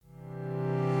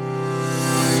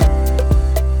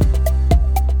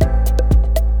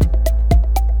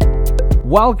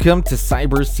Welcome to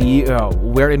Cyber CEO,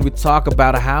 wherein we talk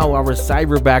about how our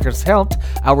cyberbackers helped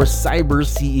our cyber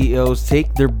CEOs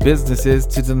take their businesses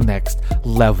to the next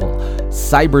level.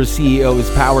 Cyber CEO is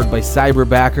powered by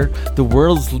Cyberbacker, the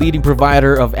world's leading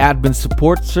provider of admin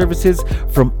support services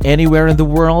from anywhere in the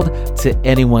world to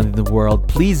anyone in the world.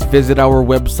 Please visit our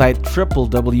website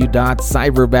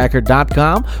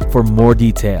www.cyberbacker.com for more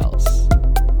details.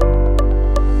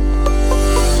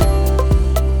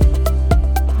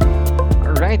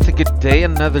 It's a good day,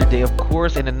 another day, of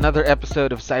course, in another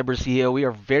episode of Cyber CEO. We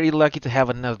are very lucky to have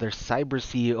another Cyber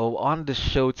CEO on the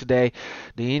show today.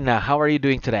 Nina, how are you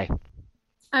doing today?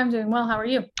 I'm doing well. How are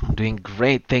you? I'm doing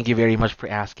great. Thank you very much for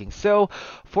asking. So,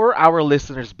 for our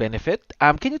listeners' benefit,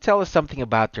 can you tell us something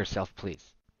about yourself,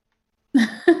 please?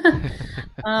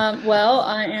 Well,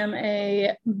 I am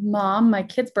a mom. My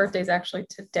kid's birthday is actually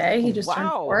today. He just turned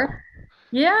Wow. 4.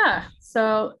 Yeah.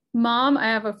 So, mom, I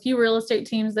have a few real estate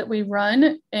teams that we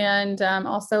run, and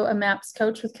also a MAPS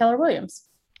coach with Keller Williams.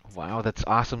 Wow, that's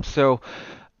awesome. So,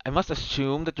 I must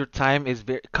assume that your time is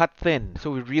very cut thin.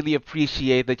 So, we really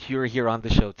appreciate that you're here on the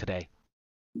show today.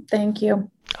 Thank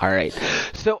you. All right.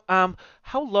 So,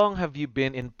 how long have you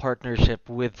been in partnership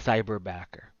with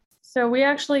Cyberbacker? So, we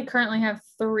actually currently have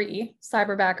 3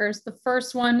 cyberbackers. The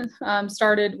first one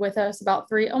started with us about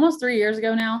almost 3 years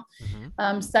ago now.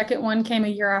 Hmm. Second one came a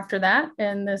year after that,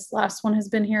 and this last one has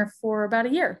been here for about a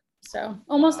year. So,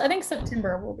 almost, I think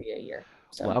September will be a year.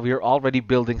 So. Well, we're already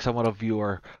building somewhat of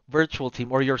your virtual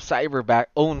team or your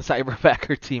own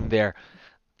Cyberbacker team there.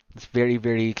 It's very,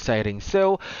 very exciting.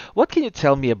 So, what can you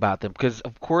tell me about them? Because,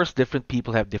 of course, different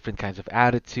people have different kinds of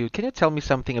attitude. Can you tell me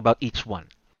something about each one?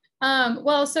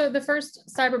 Well, so the first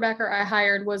cyberbacker I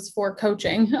hired was for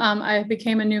coaching. I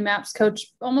became a new MAPS coach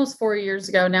almost 4 years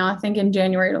ago now. I think in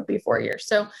January it'll be 4 years.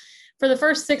 So for the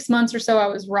first 6 months or so, I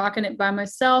was rocking it by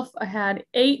myself. I had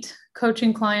 8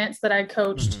 coaching clients that I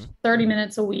coached Hmm. 30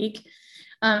 minutes a week.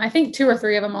 I think 2 or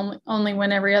 3 of them only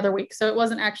went every other week. So it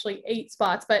wasn't actually 8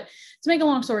 spots. But to make a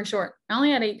long story short, I only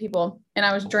had 8 people and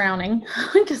I was drowning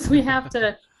because we have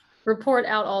to report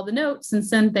out all the notes and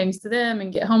send things to them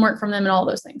and get homework from them and all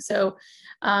those things. So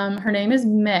her name is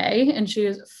May, and she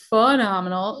is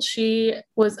phenomenal. She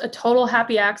was a total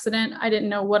happy accident. I didn't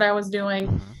know what I was doing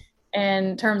Hmm.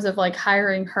 in terms of like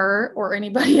hiring her or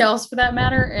anybody else for that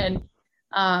matter. And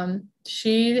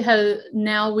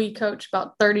we coach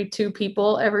about 32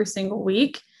 people every single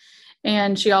week.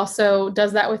 And she also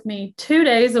does that with me 2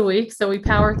 days a week. So we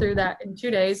power through that in 2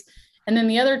 days. And then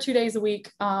the other 2 days a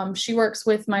week, she works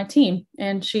with my team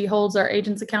and she holds our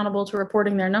agents accountable to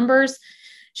reporting their numbers.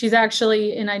 She's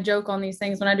actually, and I joke on these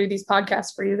things when I do these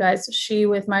podcasts for you guys, she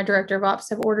with my director of ops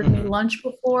have ordered me Hmm. lunch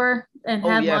before and Oh,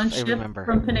 had yes, lunch I shipped remember.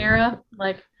 from Panera,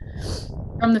 like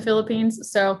from the Philippines.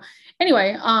 So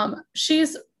anyway,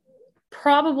 she's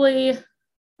probably,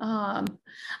 um,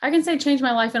 I can say changed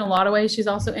my life in a lot of ways. She's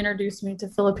also introduced me to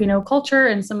Filipino culture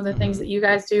and some of the things Hmm. that you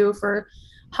guys do for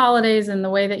holidays and the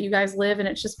way that you guys live. And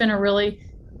it's just been a really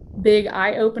big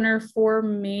eye opener for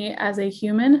me as a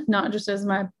human, not just as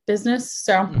my business.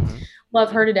 So Hmm.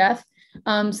 love her to death.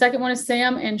 Second one is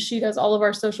Sam, and she does all of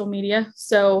our social media.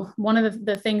 So one of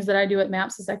the things that I do at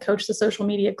MAPS is I coach the social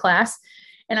media class.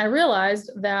 And I realized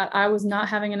that I was not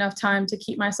having enough time to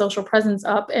keep my social presence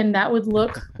up, and that would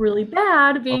look really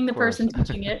bad being Of the course. person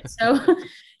teaching it. So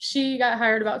she got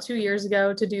hired about 2 years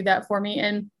ago to do that for me.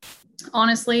 And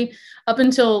honestly, up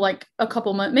until like a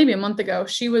couple months, maybe a month ago,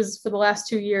 she was for the last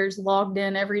 2 years logged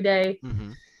in every day,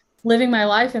 Hmm. living my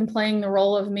life and playing the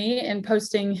role of me and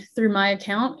posting through my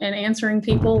account and answering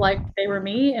people like they were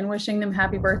me and wishing them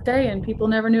happy birthday. And people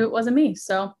never knew it wasn't me.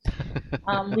 So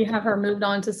we have her moved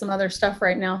on to some other stuff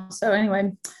right now. So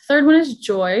anyway, third one is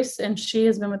Joyce, and she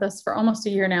has been with us for almost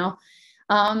a year now.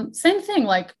 Same thing,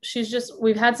 like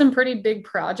we've had some pretty big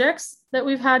projects that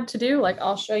we've had to do. Like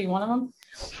I'll show you one of them.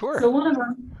 Sure. So one of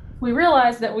them, we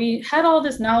realized that we had all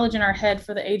this knowledge in our head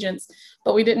for the agents,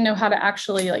 but we didn't know how to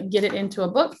actually like get it into a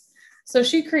book. So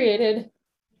she created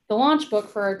the launch book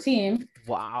for our team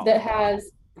Wow. that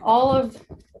has all of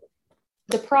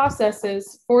the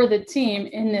processes for the team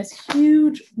in this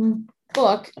huge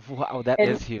book. Wow, that And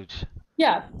is huge.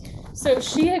 yeah, so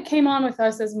she had came on with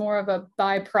us as more of a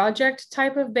by project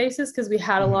type of basis because we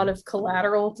had a lot Hmm. of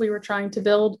collateral we were trying to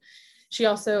build. She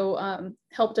also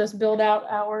helped us build out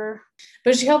our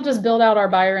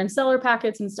buyer and seller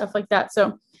packets and stuff like that.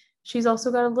 So she's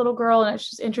also got a little girl, and it's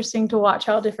just interesting to watch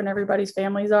how different everybody's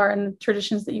families are and the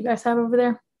traditions that you guys have over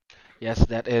there. Yes,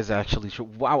 that is actually true.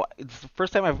 Wow, it's the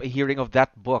first time I'm hearing of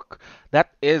that book. That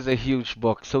is a huge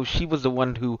book. So she was the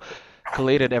one who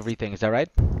collated everything, is that right?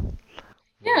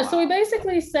 Yeah, so we Wow.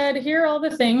 basically said, here are all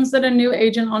the things that a new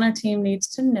agent on a team needs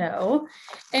to know.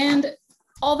 And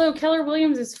although Keller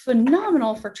Williams is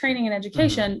phenomenal for training and Mm-hmm.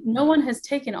 education, no one has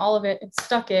taken all of it and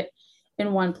stuck it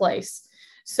in one place.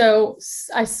 So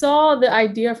I saw the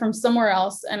idea from somewhere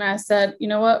else and I said, you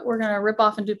know what, we're going to rip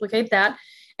off and duplicate that.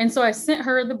 And so I sent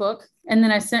her the book and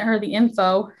then I sent her the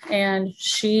info and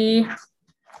she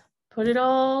put it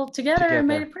all together and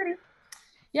made Together. it pretty.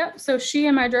 Yep. So she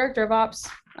and my director of ops,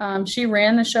 she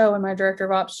ran the show, and my director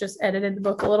of ops just edited the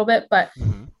book a little bit. But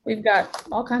Mm-hmm. we've got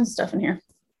all kinds of stuff in here.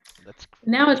 That's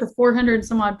Now it's a 400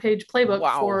 some odd page playbook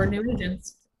wow. for new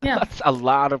agents. Yeah. That's a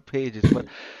lot of pages, but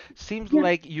seems Yeah.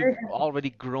 like you've already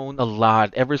grown a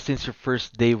lot ever since your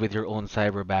first day with your own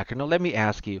cyberbacker. Now, let me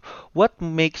ask you, what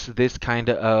makes this kind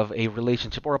of a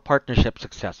relationship or a partnership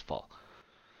successful?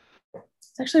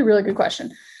 It's actually a really good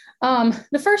question.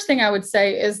 The first thing I would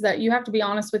say is that you have to be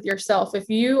honest with yourself. If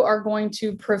you are going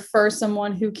to prefer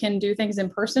someone who can do things in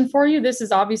person for you, this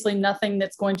is obviously nothing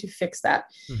that's going to fix that.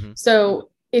 Mm-hmm. So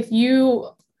if you,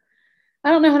 I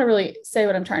don't know how to really say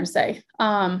what I'm trying to say.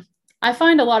 I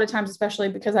find a lot of times, especially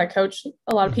because I coach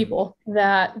a lot of Mm-hmm. people,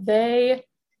 that they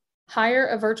hire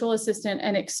a virtual assistant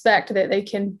and expect that they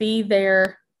can be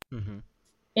there Mm-hmm.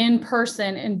 in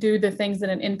person and do the things that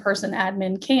an in-person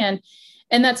admin can.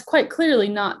 And that's quite clearly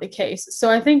not the case. So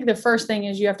I think the first thing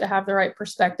is you have to have the right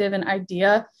perspective and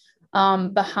idea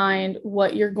behind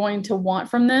what you're going to want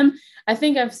from them. I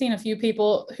think I've seen a few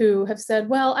people who have said,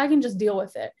 well, I can just deal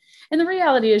with it. And the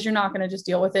reality is you're not going to just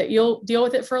deal with it. You'll deal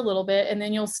with it for a little bit and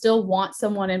then you'll still want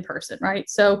someone in person, right?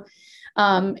 So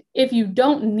if you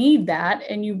don't need that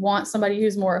and you want somebody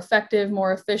who's more effective,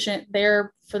 more efficient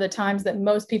there for the times that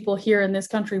most people here in this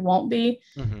country won't be,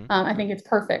 Mm-hmm. I think it's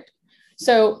perfect.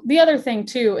 So the other thing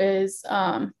too is,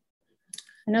 I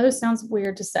know this sounds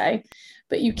weird to say,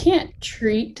 but you can't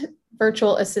treat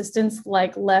virtual assistants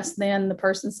like less than the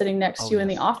person sitting next Oh, to you in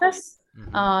the yes. office.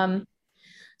 Mm-hmm.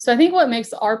 So I think what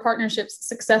makes our partnerships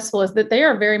successful is that they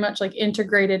are very much like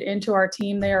integrated into our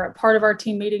team. They are a part of our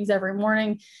team meetings every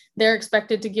morning. They're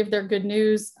expected to give their good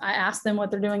news. I ask them what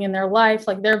they're doing in their life.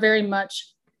 Like they're very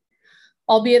much,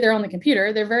 albeit they're on the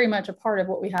computer, they're very much a part of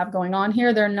what we have going on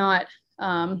here. They're not,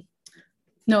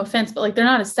 no offense, but like they're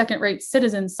not a second rate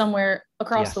citizen somewhere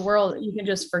across the Yes. world that you can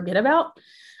just forget about.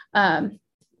 Um,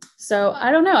 so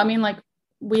I don't know. I mean, like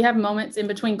we have moments in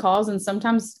between calls and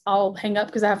sometimes I'll hang up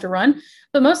because I have to run,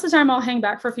 but most of the time I'll hang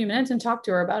back for a few minutes and talk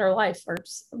to her about her life or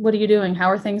what are you doing? How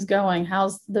are things going?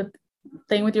 How's the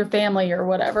thing with your family or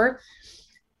whatever?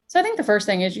 So I think the first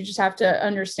thing is you just have to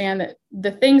understand that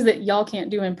the things that y'all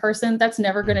can't do in person, that's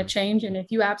never going to Mm-hmm. change. And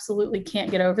if you absolutely can't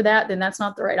get over that, then that's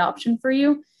not the right option for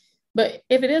you. But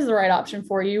if it is the right option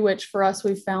for you, which for us,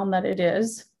 we've found that it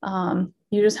is,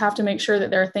 you just have to make sure that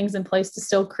there are things in place to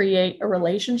still create a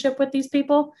relationship with these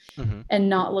people Mm-hmm. and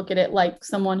not look at it like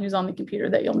someone who's on the computer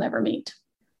that you'll never meet.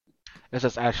 This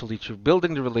is actually true.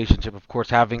 Building the relationship, of course,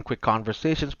 having quick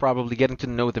conversations, probably getting to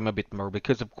know them a bit more,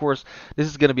 because of course, this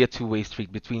is going to be a two-way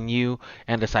street between you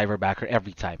and the cyberbacker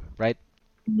every time, right?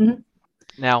 Mm-hmm.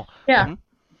 Now, Yeah. mhm.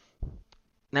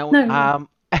 Now, No.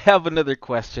 I have another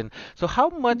question. So, how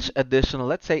much additional,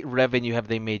 let's say, revenue have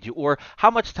they made you, or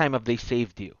how much time have they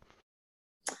saved you?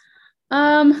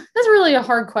 That's really a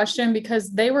hard question because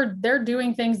they're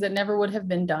doing things that never would have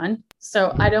been done.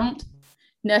 So I Hmm. don't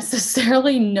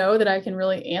necessarily know that I can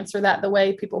really answer that the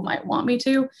way people might want me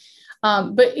to.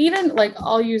 But even like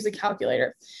I'll use a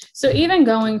calculator. So Hmm. even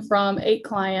going from 8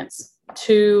 clients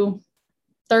to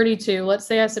 32, let's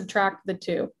say I subtract the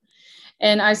two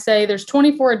and I say there's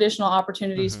 24 additional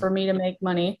opportunities Hmm. for me to make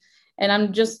money. And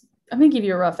I'm going to give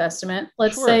you a rough estimate.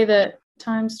 Let's Sure. say that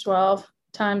times 12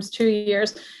 times 2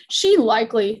 years, she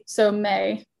likely, so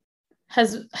May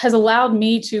has allowed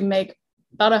me to make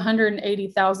about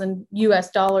 180,000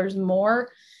 US dollars more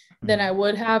than I Hmm.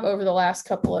 would have over the last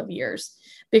couple of years.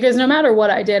 Because no matter what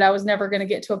I did, I was never going to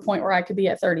get to a point where I could be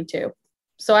at 32.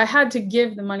 So I had to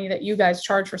give the money that you guys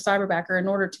charge for Cyberbacker in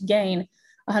order to gain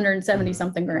 170 Hmm.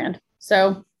 something grand.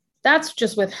 So that's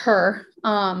just with her.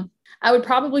 I would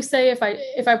probably say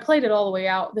if I played it all the way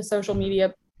out, the social Hmm.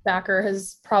 media backer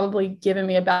has probably given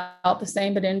me about the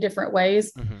same, but in different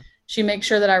ways. Hmm. She makes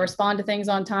sure that I respond to things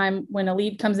on time. When a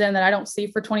lead comes in that I don't see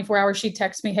for 24 hours, she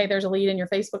texts me, hey, there's a lead in your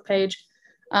Facebook page.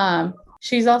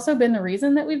 She's also been the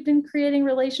reason that we've been creating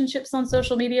relationships on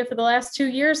social media for the last 2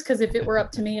 years. Because if it were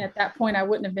up to me at that point, I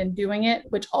wouldn't have been doing it,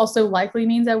 which also likely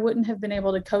means I wouldn't have been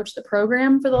able to coach the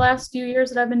program for the Hmm. last few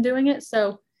years that I've been doing it.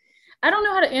 So I don't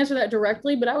know how to answer that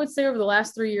directly, but I would say over the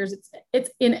last 3 years, it's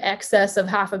in excess of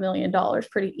 $500,000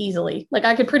 pretty easily. Like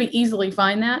I could pretty easily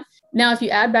find that. Now, if you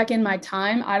add back in my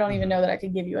time, I don't even Hmm. know that I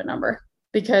could give you a number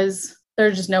because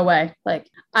there's just no way. Like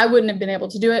I wouldn't have been able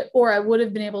to do it, or I would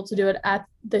have been able to do it at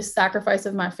the sacrifice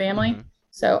of my family.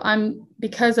 So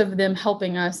because of them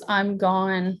helping us, I'm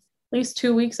gone at least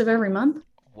 2 weeks of every month.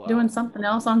 Wow. Doing something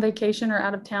else on vacation or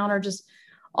out of town or just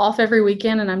off every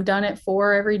weekend. And I'm done at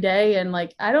 4 every day. And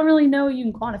like, I don't really know you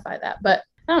can quantify that, but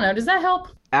I don't know. Does that help?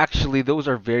 Actually, those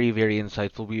are very, very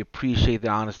insightful. We appreciate the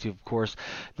honesty, of course.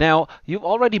 Now, you've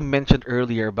already mentioned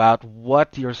earlier about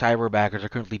what your cyberbackers are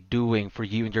currently doing for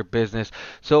you and your business.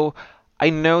 So I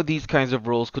know these kinds of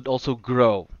roles could also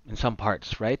grow in some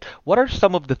parts, right? What are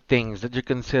some of the things that you're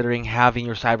considering having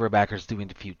your cyberbackers do in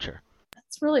the future?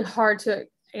 It's really hard to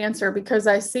answer because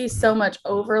I see so much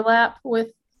overlap with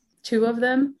 2 of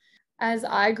them. As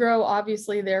I grow,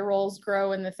 obviously their roles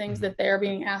grow and the things that they're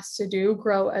being asked to do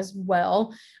grow as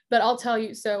well. But I'll tell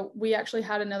you, so we actually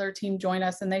had another team join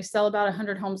us and they sell about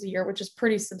 100 homes a year, which is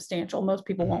pretty substantial. Most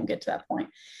people won't get to that point.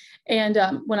 And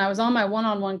when I was on my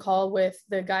one-on-one call with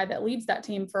the guy that leads that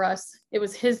team for us, it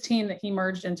was his team that he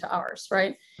merged into ours,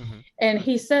 right? And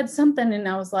he said something, and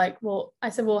I was like, "Well," I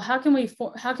said, "Well, how can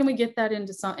we get that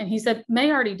into some?" And he said,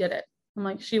 "May already did it." I'm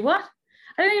like, "She what?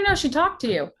 I didn't even know she talked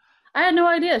to you." I had no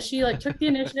idea. She like took the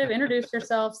initiative, introduced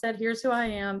herself, said, "Here's who I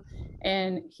am,"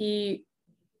 and she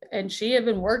had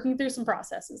been working through some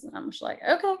processes, and I'm just like,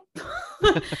 okay.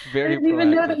 Very I didn't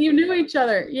even know that you knew each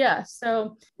other. Yeah.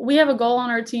 So we have a goal on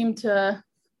our team to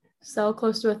sell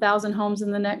close to 1,000 homes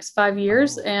in the next 5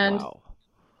 years. And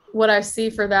what I see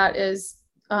for that is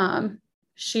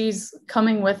she's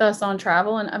coming with us on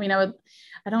travel. And I mean, I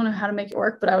don't know how to make it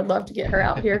work, but I would love to get her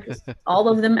out here, because all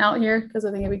of them out here, because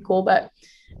I think it'd be cool. But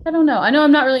I don't know. I know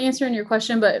I'm not really answering your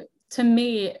question, but to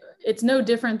me, it's no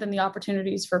different than the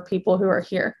opportunities for people who are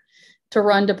here to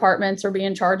run departments or be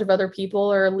in charge of other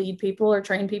people or lead people or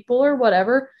train people or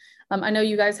whatever. I know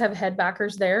you guys have head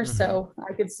backers there, so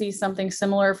I could see something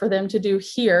similar for them to do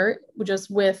here, just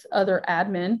with other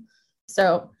admin.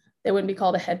 So they wouldn't be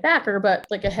called a head backer, but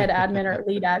like a head admin or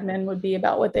lead admin would be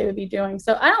about what they would be doing.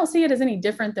 So I don't see it as any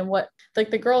different than what, like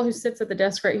the girl who sits at the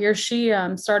desk right here, she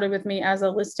started with me as a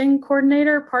listing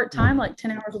coordinator part-time, like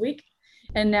 10 hours a week.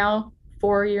 And now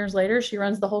 4 years later, she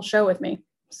runs the whole show with me.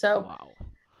 So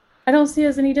I don't see it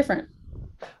as any different.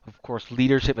 Of course,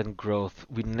 leadership and growth.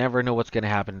 We never know what's going to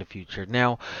happen in the future.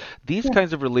 Now, these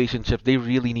kinds of relationships, they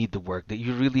really need the work, that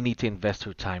you really need to invest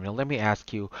your time. Now, let me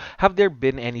ask you, have there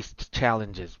been any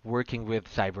challenges working with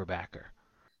Cyberbacker?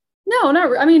 No,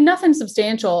 I mean, nothing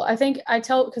substantial. I think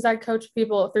because I coach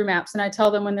people through MAPS, and I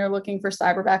tell them when they're looking for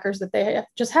cyberbackers that they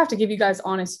just have to give you guys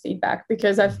honest feedback,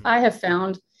 because I have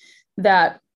found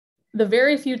that the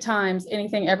very few times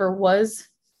anything ever was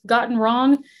gotten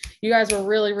wrong, you guys were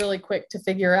really, really quick to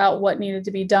figure out what needed to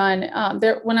be done.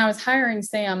 When I was hiring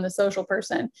Sam, the social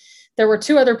person, there were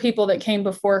 2 other people that came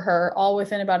before her, all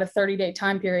within about a 30-day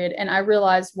time period. And I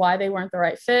realized why they weren't the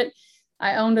right fit.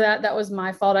 I owned that. That was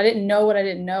my fault. I didn't know what I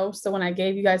didn't know. So when I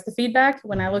gave you guys the feedback,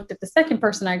 when I looked at the second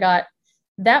person I got,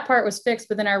 that part was fixed.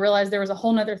 But then I realized there was a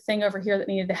whole nother thing over here that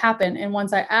needed to happen. And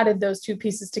once I added those 2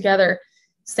 pieces together,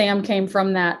 Sam came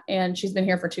from that, and she's been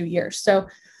here for 2 years. So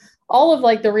all of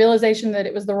like the realization that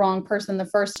it was the wrong person the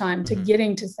first time to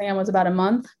getting to Sam was about a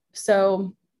month.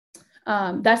 So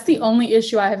that's the only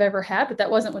issue I have ever had, but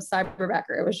that wasn't with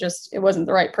Cyberbacker. It wasn't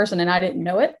the right person, and I didn't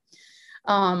know it.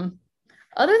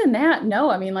 Other than that, no.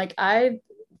 I mean, like I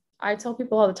tell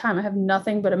people all the time, I have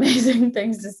nothing but amazing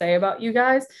things to say about you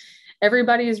guys.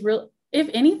 Everybody is real. If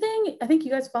anything, I think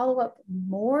you guys follow up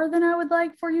more than I would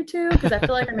like for you to, because I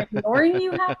feel like I'm ignoring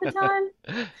you half the time.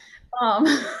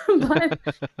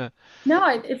 But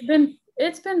no,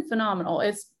 it's been phenomenal.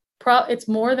 It's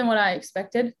more than what I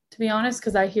expected, to be honest,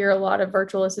 because I hear a lot of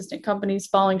virtual assistant companies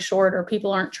falling short, or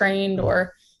people aren't trained,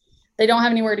 or they don't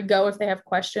have anywhere to go if they have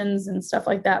questions and stuff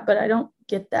like that. But I don't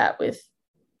get that with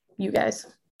you guys.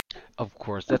 Of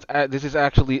course, this is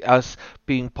actually us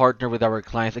being partner with our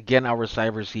clients, again, our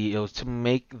cyber CEOs, to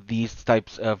make these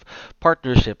types of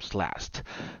partnerships last.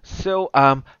 So,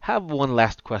 have one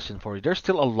last question for you. There's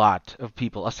still a lot of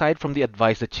people, aside from the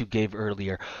advice that you gave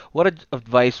earlier. What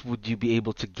advice would you be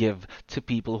able to give to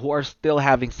people who are still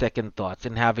having second thoughts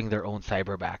and having their own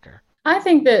cyberbacker? I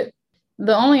think that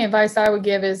the only advice I would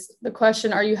give is the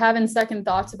question: are you having second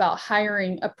thoughts about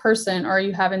hiring a person, or are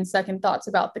you having second thoughts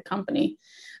about the company?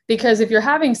 Because if you're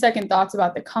having second thoughts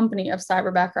about the company of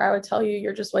Cyberbacker, I would tell you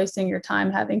you're just wasting your time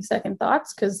having second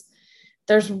thoughts, because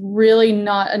there's really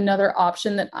not another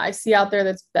option that I see out there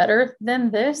that's better than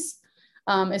this,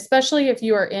 especially if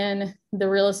you are in the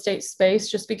real estate space,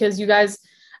 just because you guys,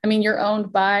 I mean, you're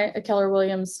owned by a Keller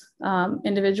Williams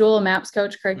individual, a MAPS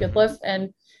coach, Craig Goodliff,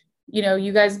 and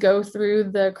you guys go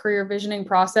through the career visioning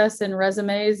process and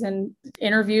resumes and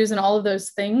interviews and all of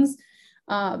those things.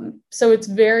 So it's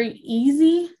very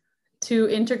easy to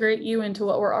integrate you into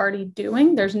what we're already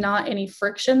doing. There's not any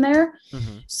friction there.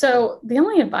 Mm-hmm. So the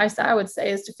only advice I would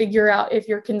say is to figure out if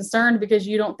you're concerned because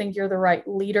you don't think you're the right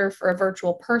leader for a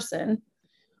virtual person,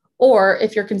 or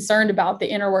if you're concerned about the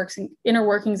inner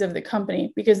workings of the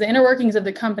company, because the inner workings of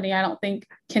the company, I don't think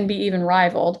can be even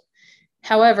rivaled.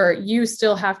 However, you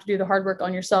still have to do the hard work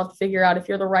on yourself to figure out if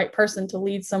you're the right person to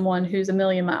lead someone who's a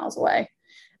million miles away.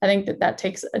 I think that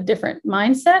takes a different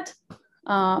mindset.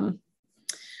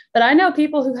 But I know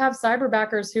people who have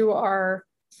cyberbackers who are,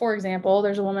 for example,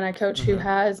 there's a woman I coach who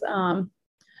has an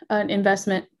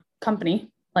investment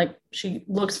company. Like, she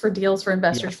looks for deals for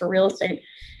investors for real estate.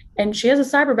 And she has a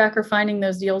cyberbacker finding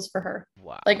those deals for her.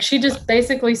 Wow. Like, she just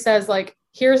basically says, like,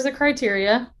 here's the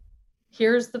criteria.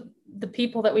 Here's the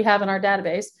people that we have in our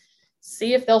database.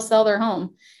 See if they'll sell their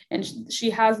home. And she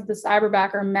has the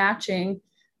cyberbacker matching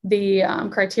the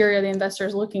criteria the investor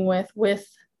is looking with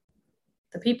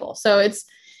the people. So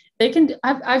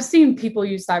I've seen people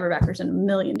use cyberbackers in a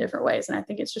million different ways. And I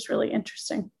think it's just really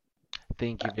interesting.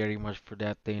 Thank you very much for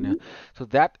that, Dana. So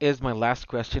that is my last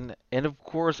question. And of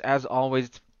course, as always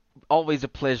a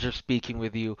pleasure speaking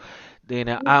with you,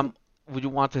 Dana. Would you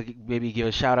want to maybe give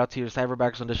a shout out to your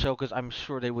cyberbackers on the show? Because I'm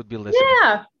sure they would be listening.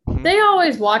 Yeah, they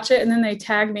always watch it and then they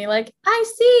tag me like, I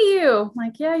see you. I'm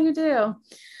like, yeah, you do.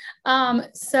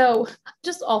 So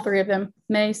just all three of them,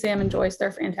 May, Sam, and Joyce,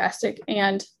 they're fantastic.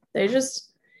 And it's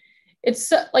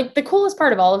like the coolest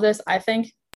part of all of this, I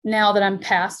think, now that I'm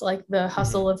past like the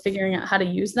hustle of figuring out how to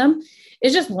use them,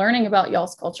 is just learning about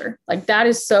y'all's culture. Like, that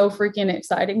is so freaking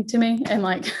exciting to me. And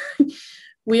like,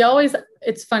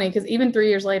 it's funny because even 3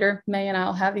 years later, May and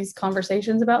I'll have these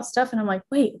conversations about stuff. And I'm like,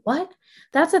 wait, what?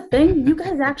 That's a thing? You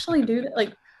guys actually do that?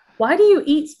 Like, why do you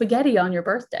eat spaghetti on your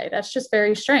birthday? That's just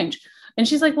very strange. And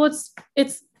she's like, well,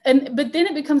 but then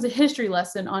it becomes a history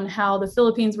lesson on how the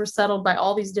Philippines were settled by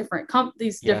all these different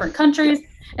different countries,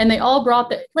 and they all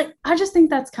brought I just think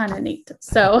that's kind of neat.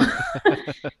 So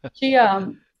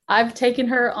I've taken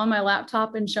her on my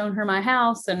laptop and shown her my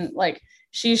house, and like,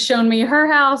 she's shown me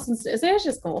her house, and it's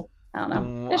just cool. I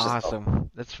don't know. It's awesome. Cool.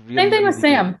 That's really same thing with really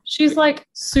Sam. good. She's like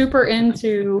super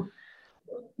into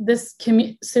this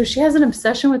so she has an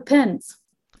obsession with pens,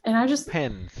 and I just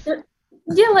pens.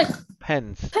 Yeah, like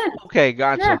pens. Okay,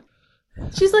 gotcha. Yeah.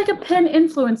 She's like a pen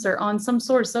influencer on some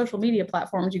sort of social media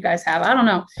platforms you guys have. I don't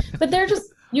know. But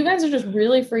you guys are just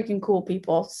really freaking cool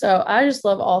people. So I just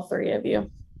love all three of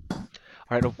you. All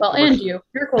right. Well, and you're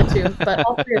cool too, but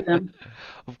all three of them.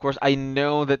 Of course, I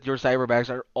know that your cyberbackers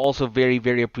are also very,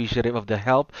 very appreciative of the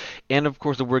help and, of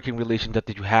course, the working relation that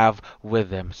you have with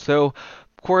them. So,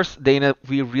 of course, Dana,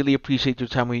 we really appreciate your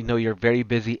time. We know you're very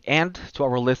busy. And to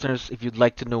our listeners, if you'd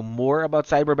like to know more about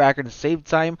Cyberbacker and save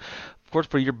time, of course,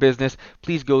 for your business,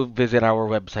 please go visit our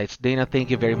websites. Dana, thank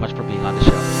you very much for being on the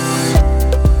show.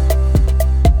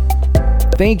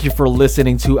 Thank you for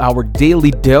listening to our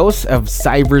daily dose of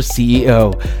Cyber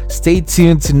CEO. Stay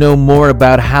tuned to know more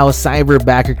about how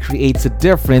Cyberbacker creates a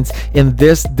difference in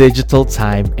this digital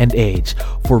time and age.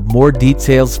 For more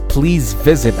details, please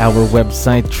visit our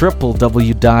website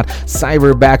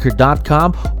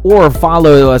www.cyberbacker.com or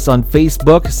follow us on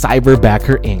Facebook,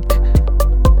 Cyberbacker Inc.